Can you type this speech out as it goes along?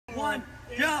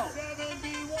Go!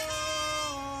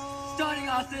 Starting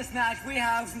off this match, we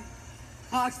have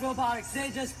Hawks Robotics. They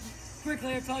just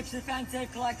quickly approached the fence.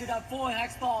 They've collected up 4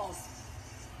 hex balls.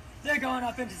 They're going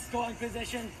up into scoring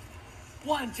position.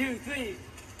 1, 2, 3.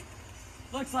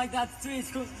 Looks like that's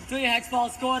 3 hex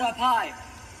balls scored up high.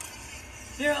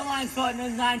 Their alliance partner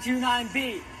is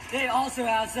 929B. They also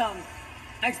have some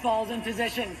hex balls in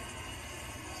position.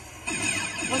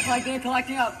 Looks like they're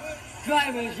collecting up.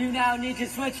 Drivers, you now need to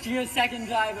switch to your second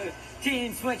driver.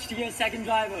 Team, switch to your second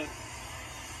driver.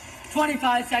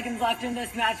 25 seconds left in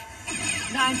this match.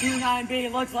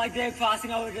 929B looks like they're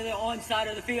crossing over to the orange side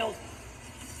of the field.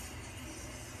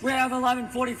 We have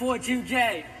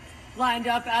 1144-2J lined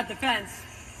up at the fence.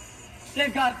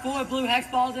 They've got 4 blue hex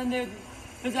balls in their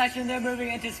possession. They're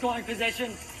moving into scoring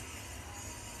position.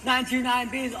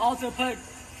 929B's also put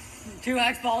 2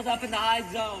 hex balls up in the high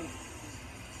zone.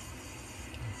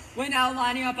 We're now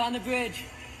lining up on the bridge.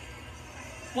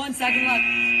 1 second left.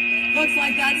 Looks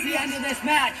like that's the end of this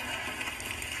match.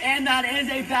 And that is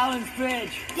a balanced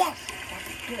bridge. Yes,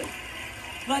 that's good.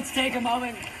 Let's take a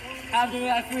moment, have the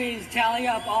referees tally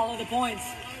up all of the points,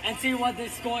 and see what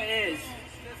this score is.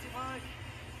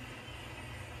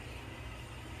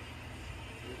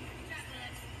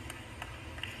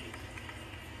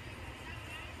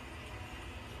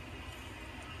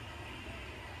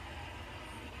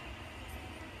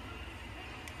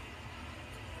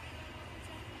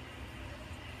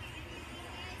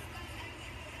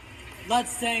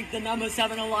 Let's thank the number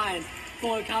 7 Alliance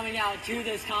for coming out to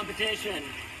this competition.